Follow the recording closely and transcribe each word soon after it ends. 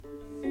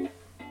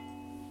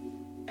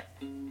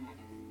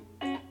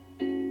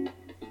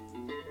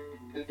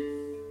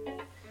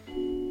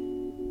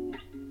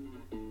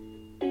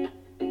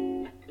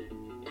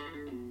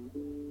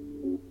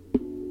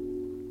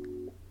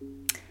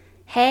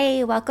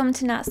Hey, welcome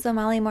to Not So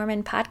Molly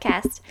Mormon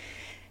podcast.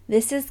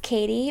 This is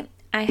Katie.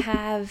 I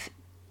have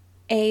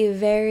a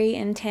very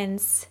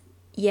intense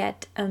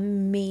yet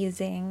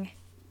amazing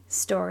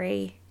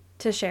story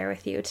to share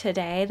with you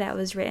today that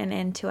was written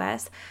into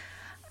us.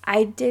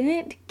 I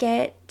didn't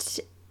get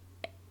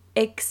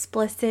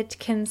explicit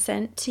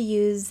consent to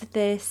use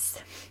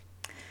this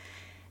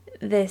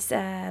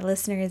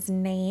listener's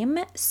name,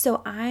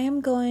 so I'm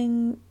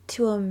going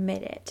to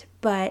omit it,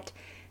 but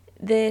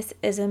this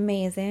is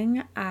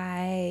amazing.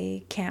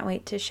 I can't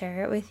wait to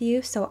share it with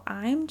you. So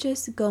I'm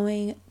just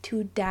going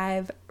to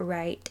dive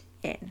right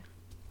in.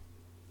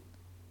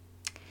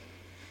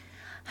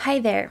 Hi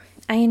there.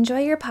 I enjoy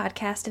your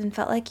podcast and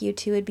felt like you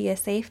two would be a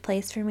safe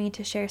place for me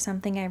to share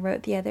something I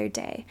wrote the other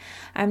day.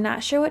 I'm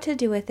not sure what to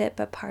do with it,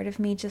 but part of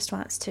me just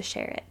wants to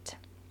share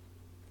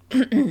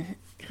it.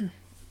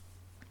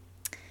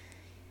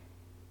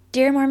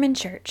 Dear Mormon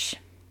Church,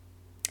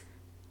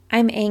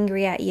 I'm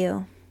angry at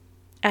you.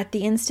 At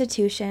the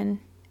institution,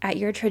 at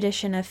your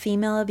tradition of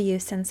female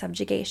abuse and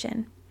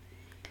subjugation.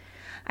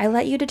 I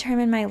let you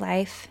determine my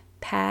life,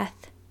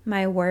 path,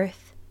 my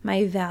worth,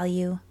 my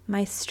value,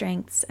 my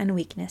strengths and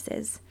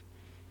weaknesses.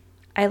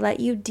 I let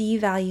you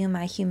devalue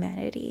my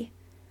humanity.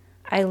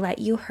 I let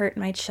you hurt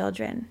my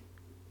children.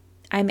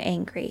 I'm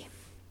angry.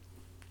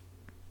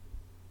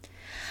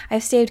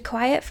 I've stayed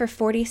quiet for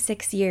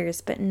 46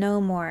 years, but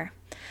no more.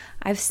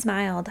 I've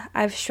smiled,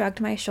 I've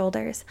shrugged my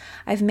shoulders,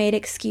 I've made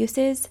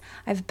excuses,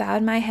 I've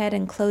bowed my head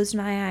and closed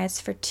my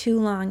eyes for too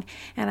long,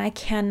 and I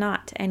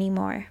cannot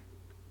anymore.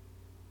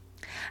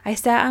 I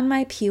sat on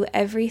my pew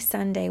every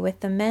Sunday with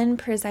the men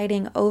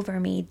presiding over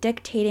me,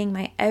 dictating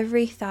my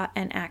every thought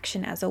and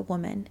action as a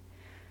woman.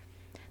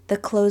 The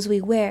clothes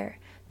we wear,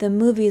 the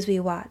movies we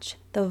watch,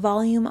 the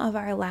volume of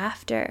our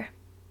laughter.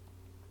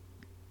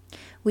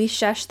 We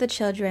shush the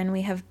children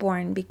we have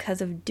borne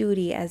because of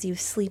duty as you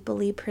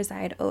sleepily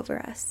preside over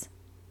us.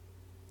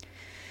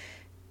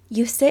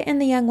 You sit in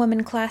the young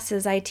women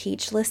classes I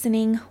teach,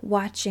 listening,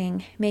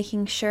 watching,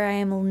 making sure I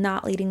am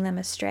not leading them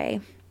astray.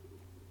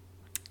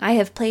 I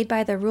have played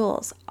by the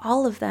rules,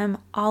 all of them,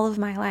 all of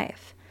my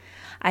life.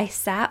 I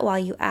sat while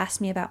you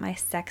asked me about my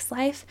sex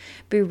life,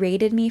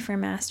 berated me for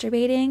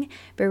masturbating,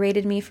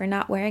 berated me for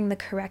not wearing the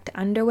correct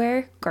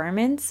underwear,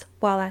 garments,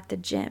 while at the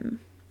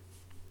gym.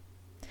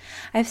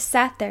 I've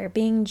sat there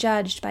being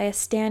judged by a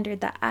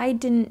standard that I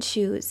didn't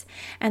choose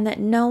and that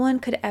no one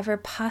could ever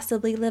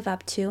possibly live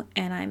up to,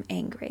 and I'm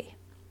angry.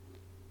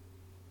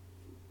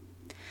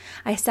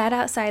 I sat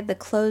outside the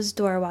closed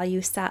door while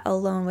you sat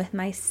alone with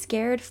my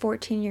scared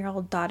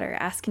 14-year-old daughter,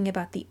 asking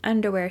about the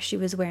underwear she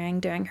was wearing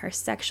during her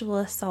sexual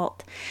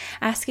assault,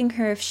 asking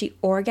her if she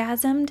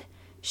orgasmed.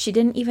 She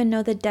didn't even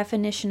know the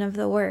definition of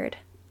the word.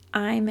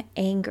 I'm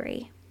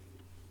angry.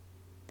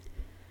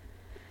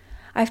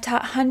 I've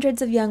taught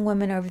hundreds of young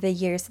women over the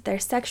years that their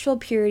sexual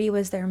purity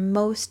was their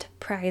most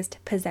prized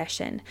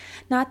possession,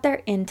 not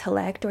their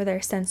intellect or their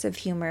sense of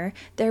humor,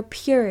 their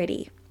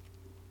purity.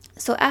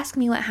 So ask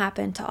me what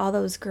happened to all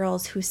those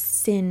girls who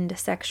sinned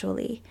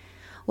sexually.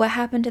 What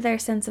happened to their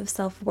sense of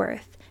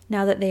self-worth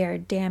now that they are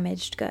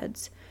damaged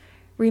goods?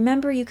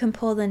 Remember, you can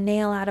pull the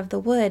nail out of the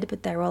wood,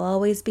 but there will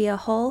always be a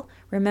hole.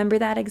 Remember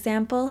that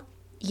example?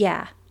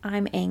 Yeah,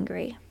 I'm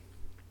angry.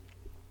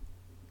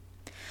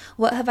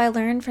 What have I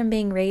learned from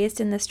being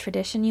raised in this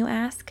tradition, you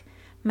ask?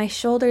 My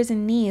shoulders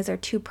and knees are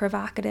too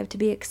provocative to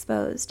be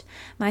exposed.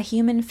 My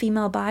human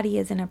female body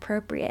is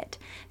inappropriate.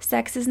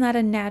 Sex is not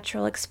a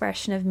natural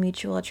expression of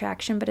mutual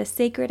attraction, but a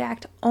sacred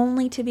act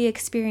only to be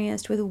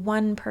experienced with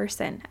one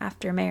person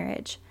after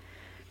marriage.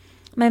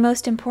 My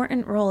most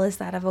important role is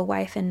that of a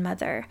wife and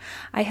mother.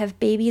 I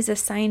have babies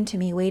assigned to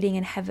me waiting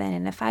in heaven,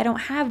 and if I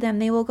don't have them,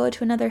 they will go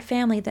to another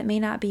family that may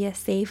not be a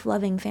safe,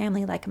 loving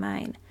family like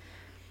mine.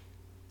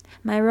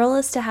 My role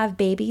is to have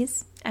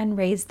babies and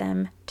raise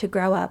them to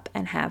grow up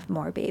and have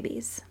more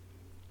babies.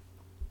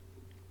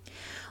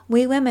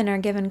 We women are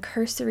given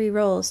cursory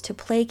roles to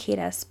placate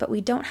us, but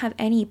we don't have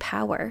any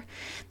power.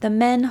 The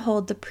men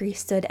hold the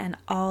priesthood and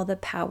all the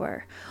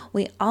power.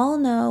 We all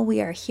know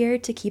we are here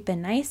to keep a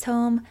nice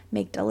home,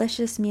 make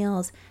delicious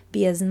meals,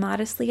 be as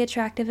modestly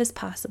attractive as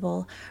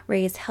possible,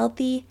 raise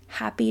healthy,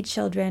 happy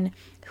children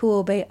who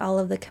obey all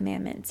of the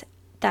commandments.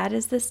 That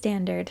is the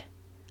standard.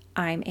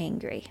 I'm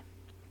angry.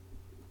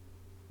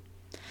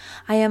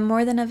 I am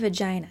more than a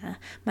vagina.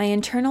 My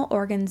internal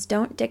organs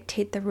don't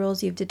dictate the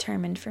rules you've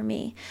determined for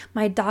me.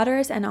 My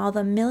daughters and all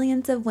the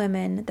millions of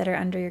women that are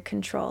under your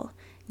control.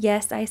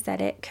 Yes, I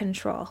said it,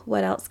 control.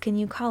 What else can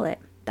you call it?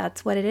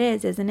 That's what it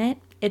is, isn't it?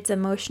 It's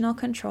emotional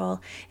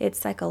control, it's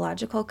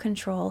psychological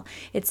control,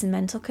 it's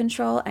mental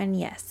control, and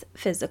yes,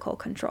 physical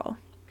control.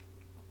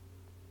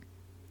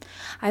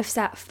 I've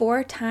sat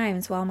 4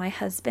 times while my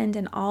husband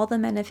and all the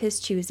men of his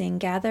choosing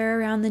gather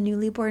around the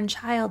newly born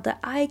child that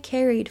I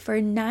carried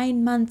for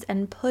 9 months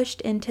and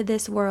pushed into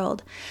this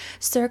world,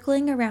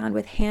 circling around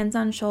with hands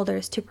on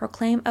shoulders to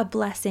proclaim a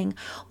blessing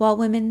while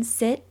women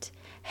sit,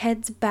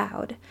 heads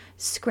bowed,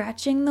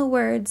 scratching the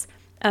words,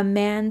 "A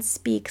man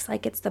speaks,"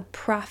 like it's the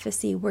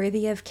prophecy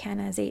worthy of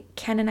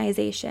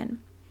canonization.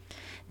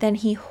 Then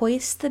he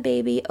hoists the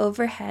baby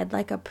overhead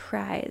like a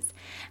prize,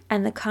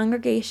 and the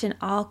congregation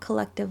all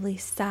collectively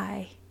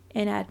sigh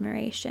in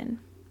admiration.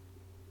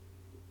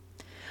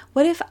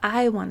 What if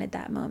I wanted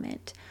that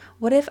moment?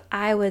 What if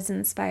I was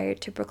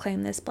inspired to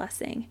proclaim this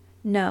blessing?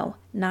 No,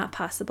 not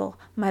possible.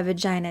 My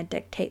vagina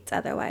dictates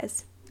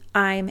otherwise.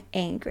 I'm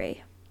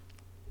angry.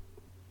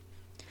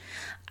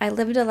 I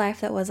lived a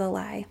life that was a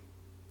lie.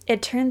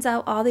 It turns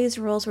out all these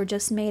rules were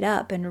just made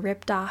up and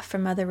ripped off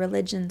from other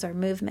religions or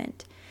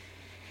movement.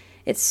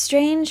 It's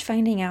strange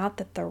finding out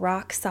that the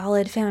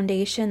rock-solid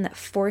foundation that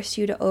forced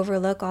you to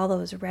overlook all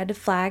those red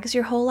flags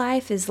your whole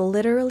life is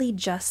literally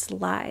just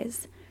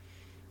lies.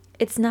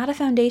 It's not a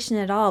foundation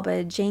at all, but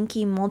a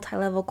janky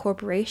multi-level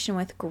corporation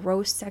with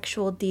gross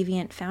sexual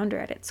deviant founder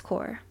at its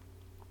core.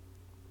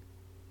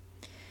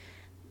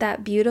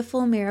 That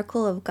beautiful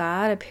miracle of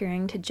God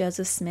appearing to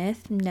Joseph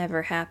Smith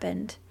never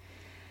happened.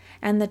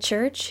 And the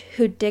church,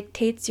 who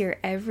dictates your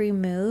every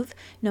move,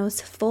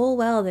 knows full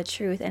well the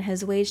truth and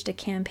has waged a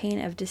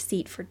campaign of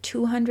deceit for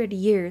 200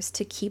 years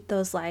to keep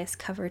those lies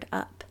covered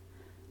up.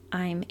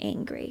 I'm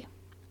angry.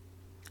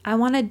 I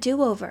want a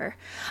do-over.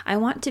 I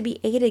want to be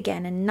 8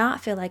 again and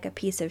not feel like a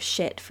piece of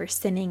shit for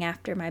sinning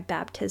after my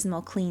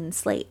baptismal clean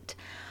slate.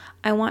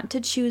 I want to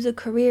choose a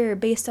career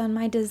based on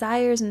my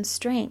desires and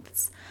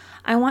strengths.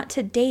 I want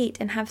to date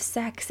and have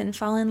sex and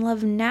fall in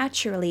love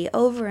naturally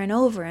over and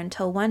over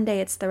until one day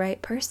it's the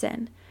right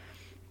person.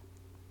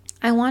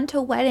 I want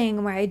a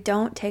wedding where I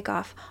don't take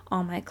off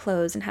all my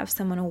clothes and have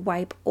someone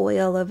wipe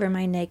oil over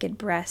my naked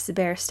breasts,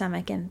 bare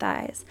stomach, and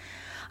thighs.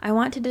 I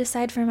want to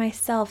decide for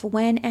myself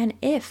when and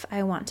if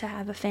I want to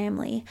have a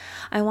family.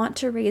 I want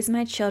to raise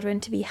my children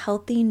to be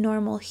healthy,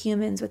 normal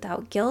humans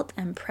without guilt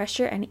and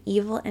pressure and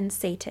evil and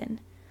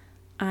Satan.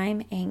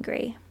 I'm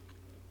angry.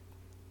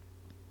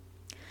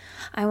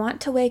 I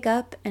want to wake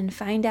up and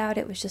find out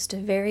it was just a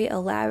very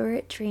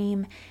elaborate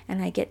dream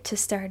and I get to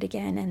start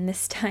again, and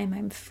this time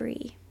I'm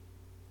free.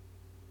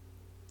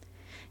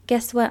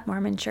 Guess what,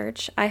 Mormon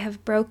Church? I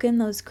have broken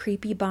those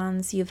creepy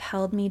bonds you've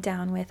held me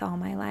down with all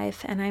my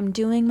life, and I'm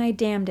doing my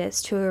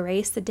damnedest to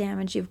erase the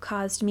damage you've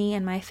caused me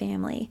and my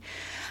family.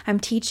 I'm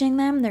teaching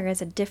them there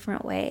is a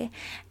different way,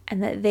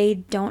 and that they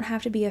don't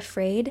have to be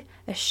afraid,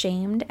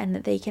 ashamed, and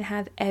that they can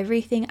have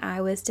everything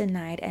I was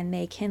denied and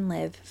they can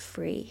live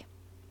free.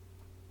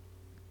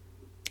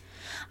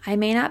 I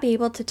may not be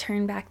able to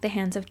turn back the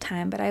hands of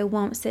time, but I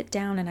won't sit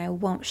down and I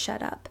won't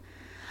shut up.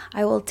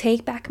 I will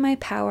take back my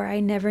power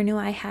I never knew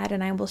I had,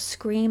 and I will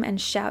scream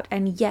and shout,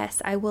 and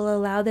yes, I will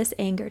allow this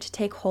anger to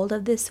take hold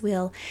of this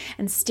wheel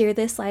and steer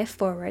this life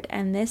forward,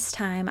 and this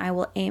time I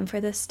will aim for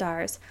the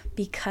stars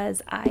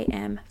because I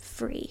am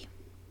free.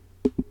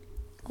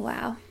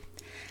 Wow.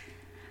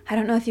 I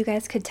don't know if you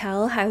guys could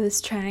tell I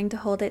was trying to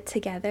hold it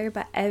together,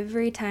 but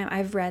every time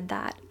I've read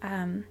that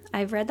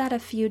a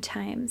few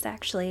times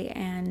actually,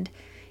 and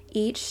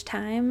each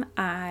time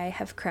I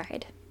have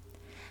cried.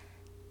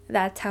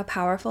 That's how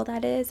powerful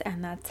that is,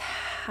 and that's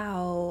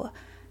how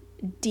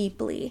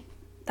deeply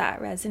that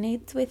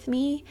resonates with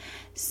me.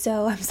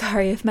 So I'm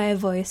sorry if my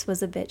voice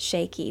was a bit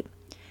shaky,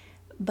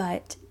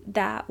 but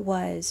that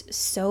was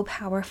so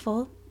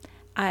powerful.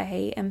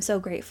 I am so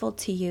grateful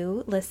to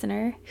you,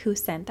 listener, who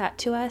sent that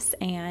to us,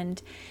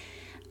 and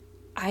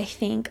I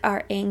think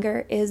our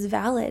anger is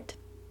valid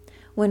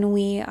when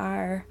we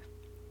are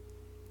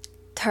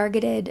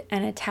targeted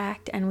and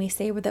attacked and we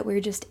say that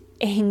we're just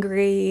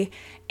angry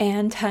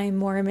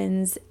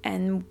anti-Mormons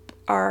and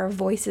our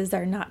voices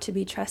are not to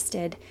be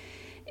trusted.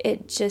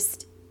 It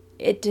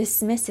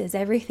dismisses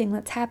everything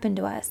that's happened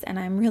to us, and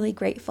I'm really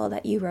grateful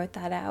that you wrote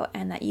that out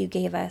and that you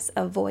gave us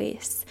a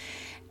voice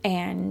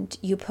and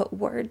you put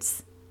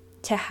words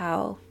to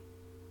how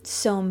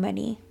so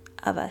many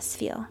of us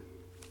feel.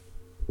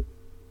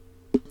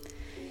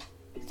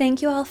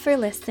 Thank you all for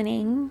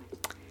listening.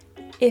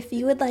 If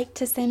you would like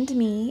to send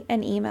me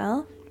an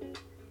email,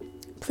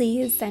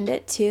 please send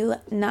it to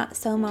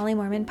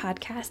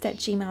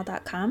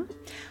notsomollymormonpodcast@gmail.com.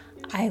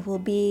 I will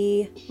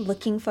be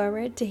looking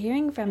forward to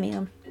hearing from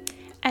you.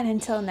 And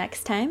until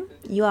next time,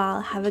 you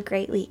all have a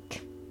great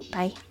week.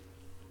 Bye.